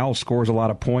 and Cal scores a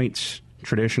lot of points.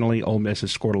 Traditionally, Ole Miss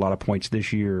has scored a lot of points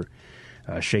this year.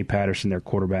 Shea Patterson, their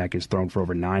quarterback, has thrown for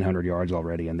over 900 yards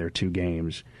already in their 2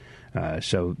 games.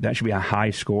 So that should be a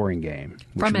high-scoring game.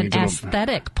 From an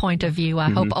aesthetic point of view, I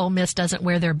hope Ole Miss doesn't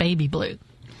wear their baby blue.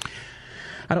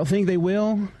 I don't think they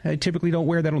will. They typically don't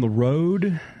wear that on the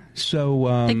road. So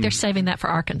I think they're saving that for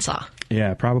Arkansas.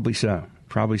 Yeah, probably so.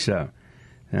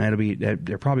 And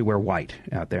they'll probably wear white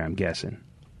out there, I'm guessing.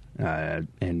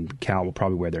 And Cal will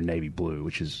probably wear their navy blue,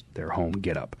 which is their home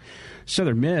get-up.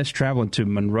 Southern Miss traveling to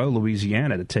Monroe,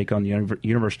 Louisiana to take on the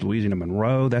University of Louisiana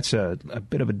Monroe. That's a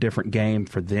bit of a different game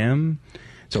for them.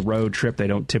 It's a road trip they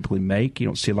don't typically make. You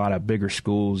don't see a lot of bigger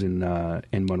schools in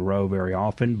Monroe very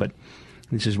often, but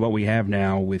this is what we have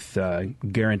now with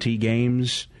guarantee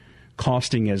games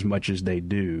costing as much as they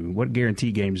do. What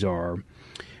guarantee games are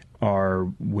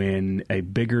when a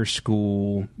bigger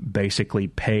school basically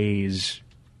pays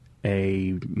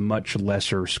a much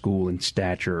lesser school in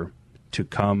stature to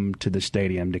come to the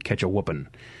stadium to catch a whooping.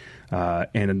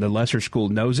 And the lesser school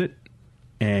knows it,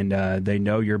 and they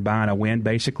know you're buying a win,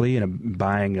 basically, and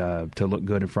buying to look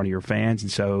good in front of your fans.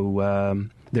 And so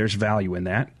there's value in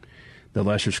that. The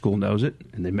lesser school knows it,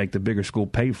 and they make the bigger school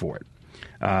pay for it.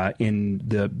 In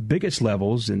the biggest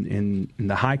levels, in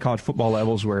the high college football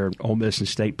levels where Ole Miss and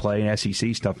State play and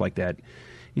SEC, stuff like that,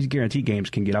 these guarantee games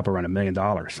can get up around $1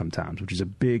 million sometimes, which is a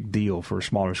big deal for a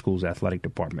smaller school's athletic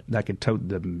department. That can tote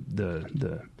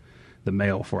the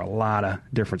mail for a lot of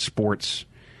different sports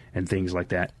and things like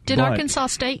that. Did Arkansas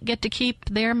State get to keep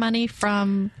their money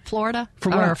from Florida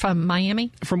from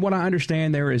Miami? From what I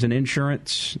understand, there's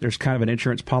kind of an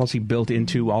insurance policy built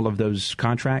into all of those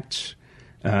contracts.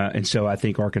 And so I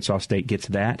think Arkansas State gets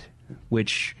that,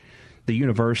 which the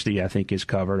university, I think, is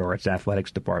covered, or its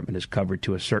athletics department is covered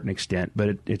to a certain extent,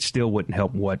 but it still wouldn't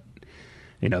help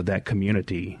that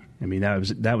community. I mean,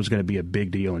 that was going to be a big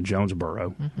deal in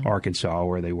Jonesboro, Arkansas,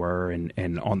 where they were,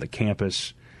 and on the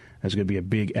campus. There's going to be a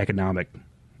big economic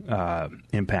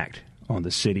impact on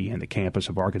the city and the campus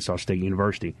of Arkansas State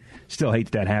University. Still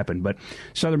hate that happened, but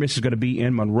Southern Miss is going to be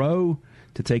in Monroe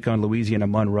to take on Louisiana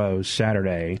Monroe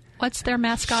Saturday. What's their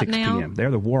mascot 6 now? p.m.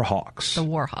 They're the Warhawks. The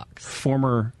Warhawks.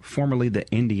 Formerly the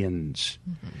Indians.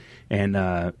 And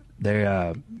they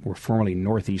were formerly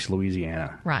Northeast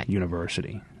Louisiana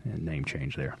University. And name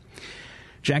change there.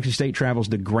 Jackson State travels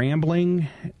to Grambling.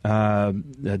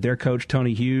 Their coach,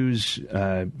 Tony Hughes,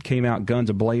 came out guns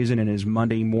a-blazing in his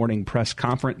Monday morning press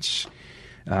conference,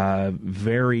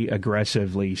 very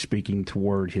aggressively speaking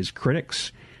toward his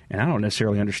critics. And I don't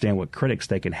necessarily understand what critics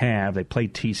they can have. They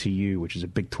played TCU, which is a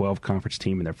Big 12 conference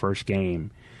team, in their first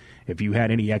game. If you had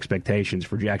any expectations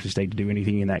for Jackson State to do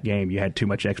anything in that game, you had too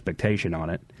much expectation on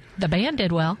it. The band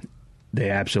did well. They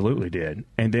absolutely did.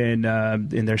 And then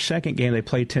in their second game, they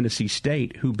played Tennessee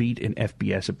State, who beat an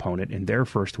FBS opponent in their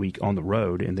first week on the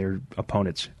road in their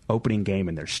opponent's opening game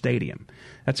in their stadium.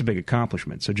 That's a big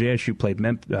accomplishment. So JSU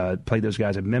played those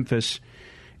guys at Memphis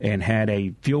and had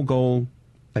a field goal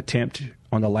attempt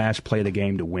on the last play of the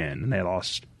game to win. And they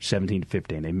lost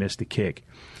 17-15. They missed the kick.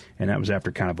 And that was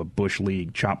after kind of a Bush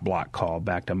League chop block call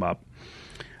backed them up.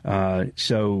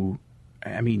 So,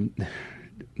 I mean,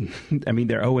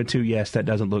 they're 0-2, yes, that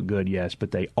doesn't look good, yes,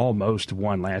 but they almost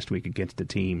won last week against a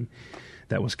team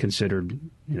that was considered,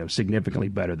 significantly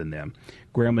better than them.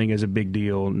 Grambling is a big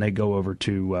deal, and they go over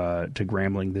to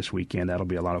Grambling this weekend. That'll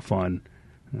be a lot of fun,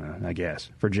 I guess,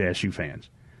 for JSU fans.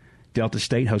 Delta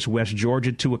State hosts West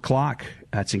Georgia 2:00.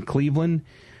 That's in Cleveland.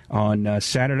 On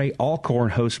Saturday,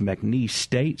 Alcorn hosts McNeese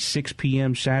State 6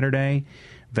 p.m. Saturday.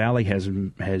 Valley has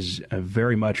a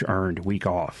very much earned week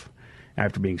off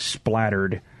after being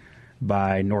splattered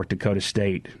by North Dakota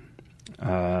State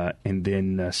and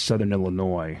then Southern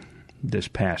Illinois this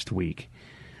past week.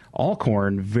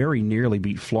 Alcorn very nearly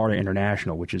beat Florida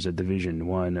International, which is a Division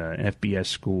I FBS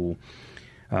school.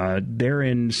 They're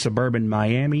in suburban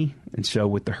Miami And so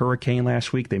with the hurricane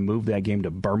last week, they moved that game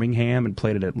to Birmingham and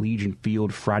played it at Legion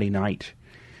Field Friday night.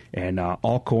 And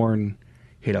Alcorn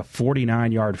hit a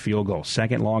 49-yard field goal,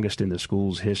 second longest in the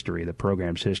school's history, the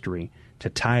program's history, to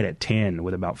tie it at 10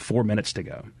 with about 4 minutes to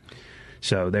go.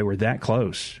 So they were that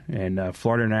close. And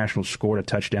Florida International scored a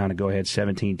touchdown to go ahead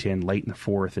 17-10 late in the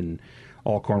fourth, and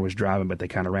Alcorn was driving, but they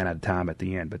kind of ran out of time at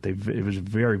the end. But it was a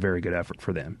very, very good effort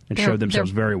for them and showed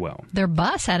themselves very well. Their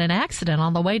bus had an accident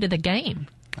on the way to the game.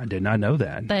 I did not know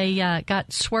that. They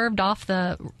got swerved off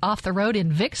the road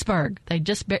in Vicksburg. They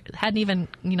just hadn't even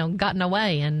gotten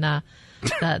away, and the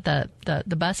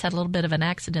bus had a little bit of an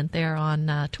accident there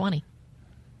on 20.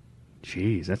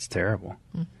 Jeez, that's terrible.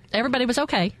 Everybody was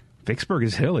okay. Vicksburg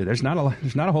is hilly. There's not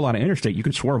a whole lot of interstate you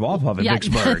can swerve off of in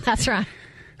Vicksburg. That's right.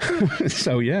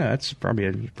 So yeah, that's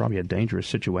probably a dangerous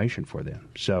situation for them.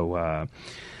 So, all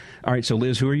right. So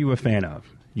Liz, who are you a fan of?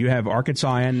 You have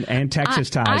Arkansas and Texas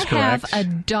ties, correct? I have a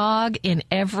dog in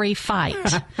every fight.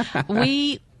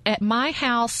 At my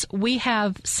house, we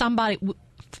have somebody.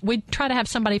 We try to have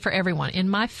somebody for everyone. In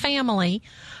my family,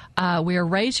 we are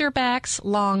Razorbacks,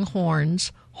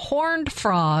 Longhorns, Horned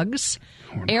Frogs,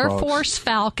 Air Force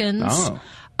Falcons,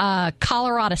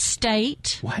 Colorado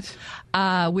State. What?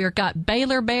 We've got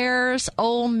Baylor Bears,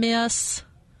 Ole Miss.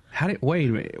 Wait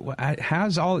a minute.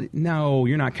 How's all? No,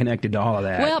 you're not connected to all of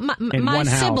that. Well, my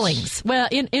siblings. Well,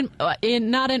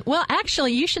 well,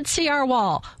 actually, you should see our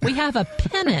wall. We have a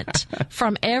pennant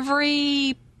from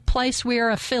every place we're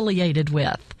affiliated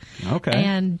with. Okay.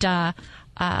 And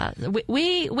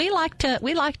we like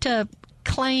to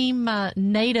claim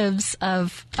natives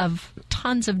of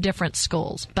tons of different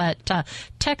schools, but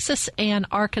Texas and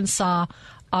Arkansas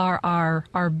are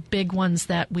our big ones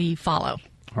that we follow.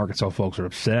 Arkansas folks are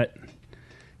upset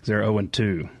because they're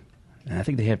 0-2. And I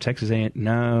think they have Texas A&M.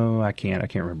 No, I can't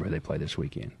remember who they play this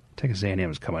weekend. Texas A&M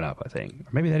is coming up, I think. Or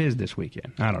maybe that is this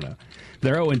weekend. I don't know.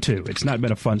 They're 0-2. It's not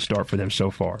been a fun start for them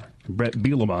so far. Brett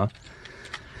Bielema.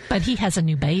 But he has a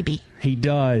new baby. He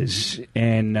does.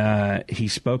 And he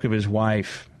spoke of his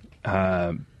wife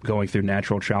going through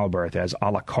natural childbirth as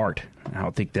a la carte. I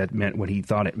don't think that meant what he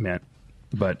thought it meant.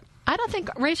 But I don't think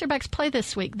Razorbacks play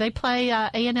this week. They play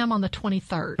A&M on the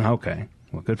 23rd. Okay.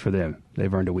 Well, good for them.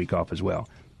 They've earned a week off as well.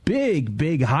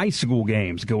 Big high school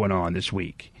games going on this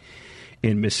week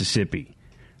in Mississippi.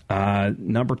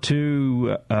 Number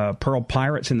 2, Pearl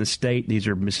Pirates in the state. These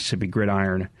are Mississippi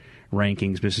Gridiron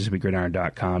rankings,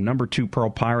 MississippiGridiron.com. Number 2,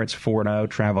 Pearl Pirates, 4-0,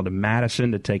 travel to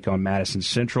Madison to take on Madison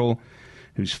Central,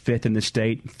 who's 5th in the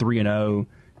state, 3-0.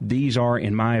 These are,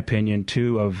 in my opinion,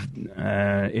 2 of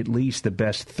at least the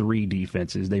best 3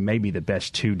 defenses. They may be the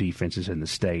best 2 defenses in the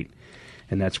state,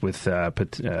 and that's with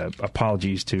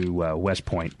apologies to West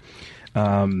Point.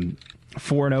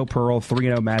 4-0 Pearl,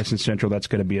 3-0 Madison Central. That's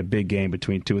going to be a big game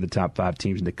between 2 of the top 5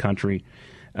 teams in the country.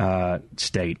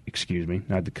 State, excuse me,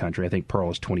 not the country. I think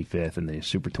Pearl is 25th in the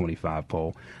Super 25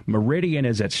 poll. Meridian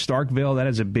is at Starkville. That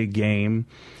is a big game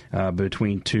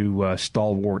between 2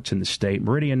 stalwarts in the state.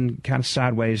 Meridian kind of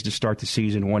sideways to start the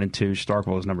season, 1-2.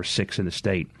 Starkville is number 6 in the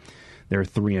state. They're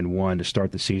 3-1 to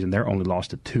start the season. They're only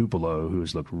lost to Tupelo, who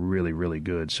has looked really, really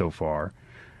good so far.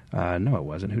 No, it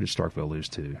wasn't. Who did Starkville lose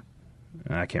to?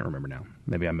 I can't remember now.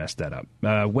 Maybe I messed that up.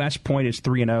 West Point is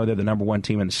 3-0. They're the number 1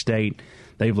 team in the state.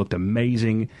 They've looked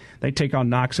amazing. They take on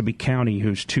Noxubee County,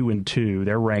 who's 2-2.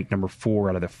 They're ranked number 4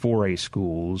 out of the 4A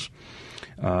schools.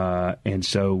 And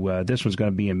so this one's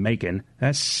going to be in Macon.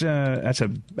 That's a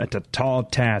tall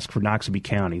task for Noxubee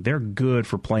County. They're good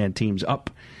for playing teams up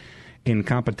in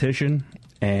competition,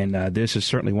 and this is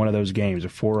certainly one of those games, a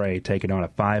 4A taking on a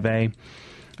 5A.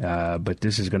 But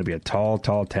this is going to be a tall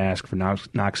task for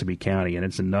Noxubee County, and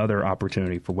it's another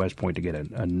opportunity for West Point to get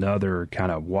another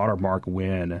kind of watermark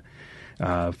win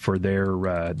for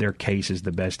their case as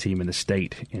the best team in the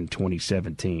state in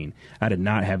 2017. I did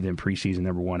not have them preseason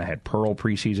number 1. I had Pearl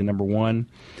preseason number 1,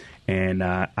 and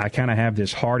I kind of have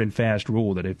this hard and fast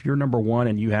rule that if you're number 1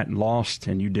 and you hadn't lost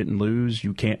and you didn't lose,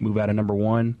 you can't move out of number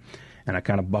 1. And I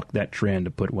kind of bucked that trend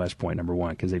to put West Point number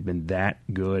 1 because they've been that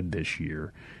good this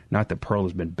year. Not that Pearl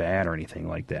has been bad or anything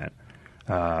like that,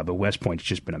 but West Point's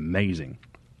just been amazing.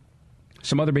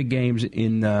 Some other big games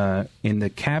in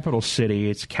the capital city.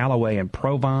 It's Callaway and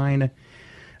Provine.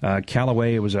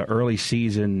 Callaway was an early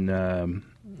season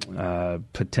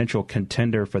potential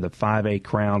contender for the 5A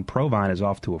crown. Provine is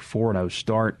off to a 4-0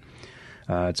 start.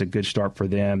 It's a good start for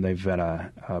them. They've had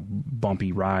a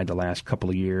bumpy ride the last couple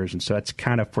of years, and so that's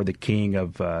kind of for the king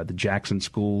of the Jackson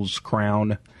schools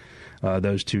crown.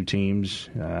 Those 2 teams,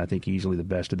 I think easily the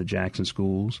best of the Jackson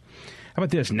schools. How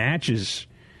about this? Natchez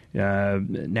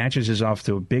is off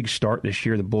to a big start this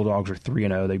year. The Bulldogs are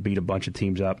 3-0. They beat a bunch of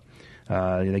teams up.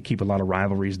 They keep a lot of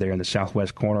rivalries there in the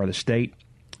southwest corner of the state,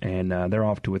 and they're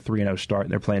off to a 3-0 start.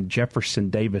 They're playing Jefferson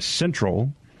Davis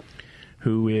Central,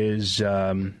 who is,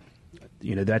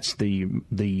 that's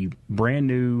the brand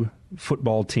new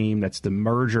football team. That's the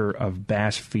merger of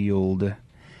Bassfield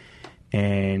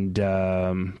and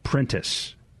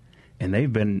Prentice. And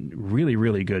they've been really,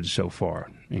 really good so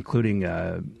far, including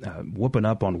whooping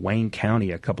up on Wayne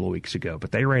County a couple of weeks ago.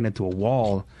 But they ran into a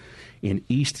wall in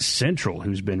East Central,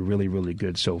 who's been really, really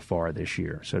good so far this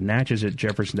year. So Natchez at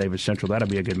Jefferson Davis Central, that'll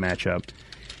be a good matchup.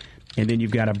 And then you've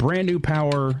got a brand new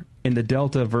power in the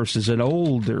Delta versus an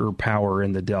older power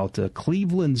in the Delta,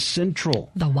 Cleveland Central.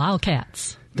 The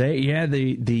Wildcats.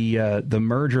 The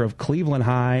merger of Cleveland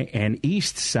High and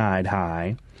East Side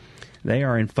High. They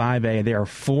are in 5A. They are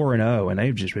 4-0, and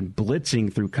they've just been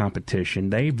blitzing through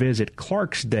competition. They visit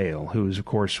Clarksdale, who is, of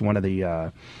course, one of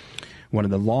the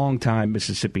longtime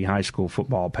Mississippi high school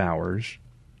football powers.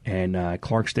 And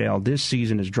Clarksdale this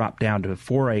season has dropped down to a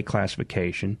 4A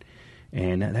classification,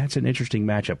 and that's an interesting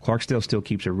matchup. Clarksdale still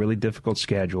keeps a really difficult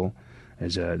schedule,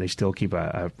 as they still keep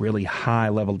a really high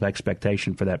level of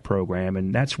expectation for that program,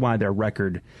 and that's why their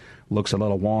record looks a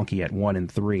little wonky at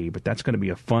 1-3. But that's going to be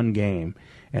a fun game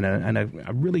and a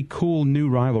really cool new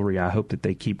rivalry. I hope that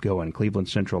they keep going. Cleveland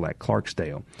Central at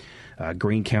Clarksdale.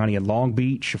 Greene County and Long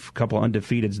Beach, a couple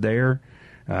undefeateds there.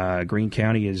 Greene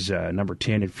County is number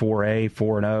 10 in 4A,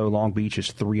 4-0. Long Beach is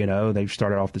 3-0. They've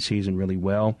started off the season really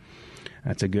well.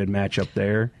 That's a good matchup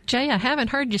there. Jay, I haven't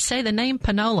heard you say the name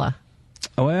Panola.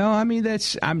 Well, I mean,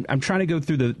 I'm trying to go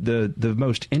through the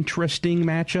most interesting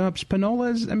matchups.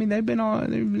 Panola's, I mean, they've been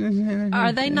on.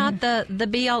 Are they not the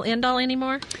be-all, end-all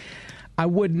anymore? I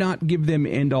would not give them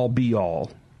end-all,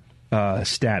 be-all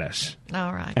status.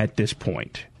 All right. At this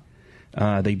point.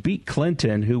 They beat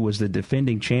Clinton, who was the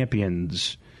defending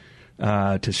champions,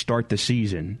 to start the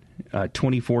season,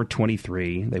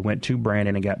 24-23. They went to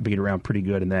Brandon and got beat around pretty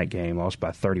good in that game, lost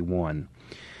by 31.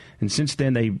 And since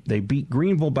then, they beat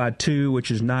Greenville by 2, which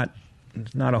is not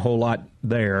a whole lot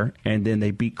there. And then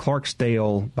they beat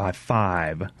Clarksdale by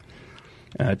 5.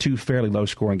 2 fairly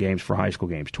low-scoring games for high school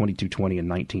games, 22-20 and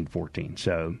 19-14.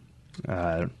 So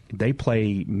they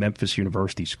play Memphis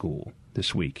University School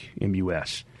this week,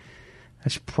 MUS.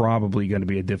 That's probably going to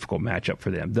be a difficult matchup for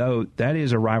them, though that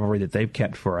is a rivalry that they've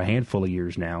kept for a handful of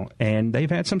years now, and they've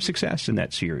had some success in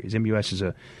that series. MUS is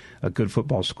a good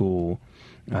football school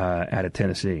out of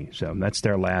Tennessee, so that's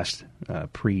their last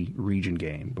pre-region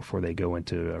game before they go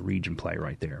into region play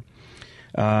right there.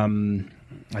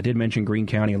 I did mention Greene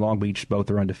County and Long Beach, both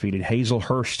are undefeated.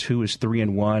 Hazelhurst, who is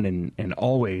 3-1 and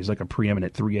always like a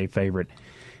preeminent 3A favorite,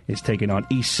 is taking on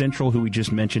East Central, who we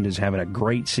just mentioned is having a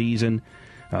great season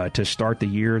to start the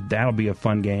year. That'll be a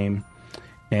fun game.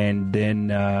 And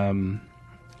then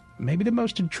maybe the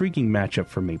most intriguing matchup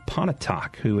for me,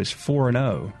 Pontotoc, who is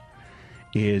 4-0,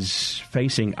 is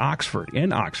facing Oxford,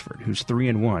 who's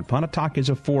 3-1. Pontotoc is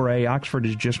a 4A. Oxford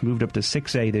has just moved up to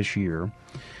 6A this year.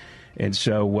 And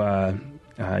so,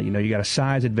 you got a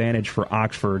size advantage for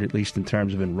Oxford, at least in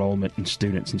terms of enrollment and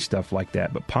students and stuff like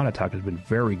that. But Pontotoc has been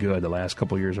very good the last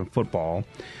couple of years in football.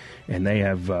 And they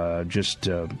have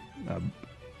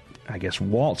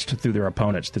waltzed through their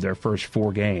opponents to their first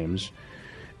 4 games.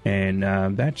 And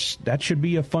that should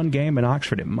be a fun game in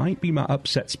Oxford. It might be my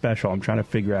upset special. I'm trying to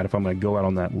figure out if I'm going to go out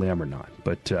on that limb or not.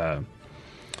 But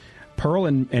Pearl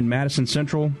and Madison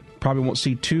Central probably won't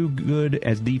see too good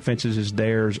as defenses as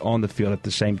theirs on the field at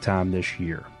the same time this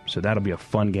year. So that'll be a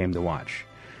fun game to watch.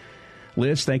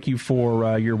 Liz, thank you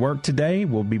for your work today.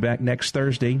 We'll be back next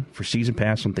Thursday for Season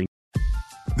Pass on Think.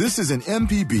 This is an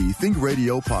MPB Think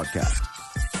Radio podcast.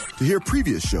 To hear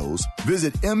previous shows,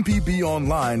 visit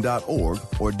mpbonline.org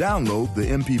or download the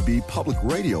MPB Public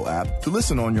Radio app to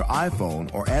listen on your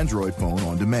iPhone or Android phone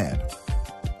on demand.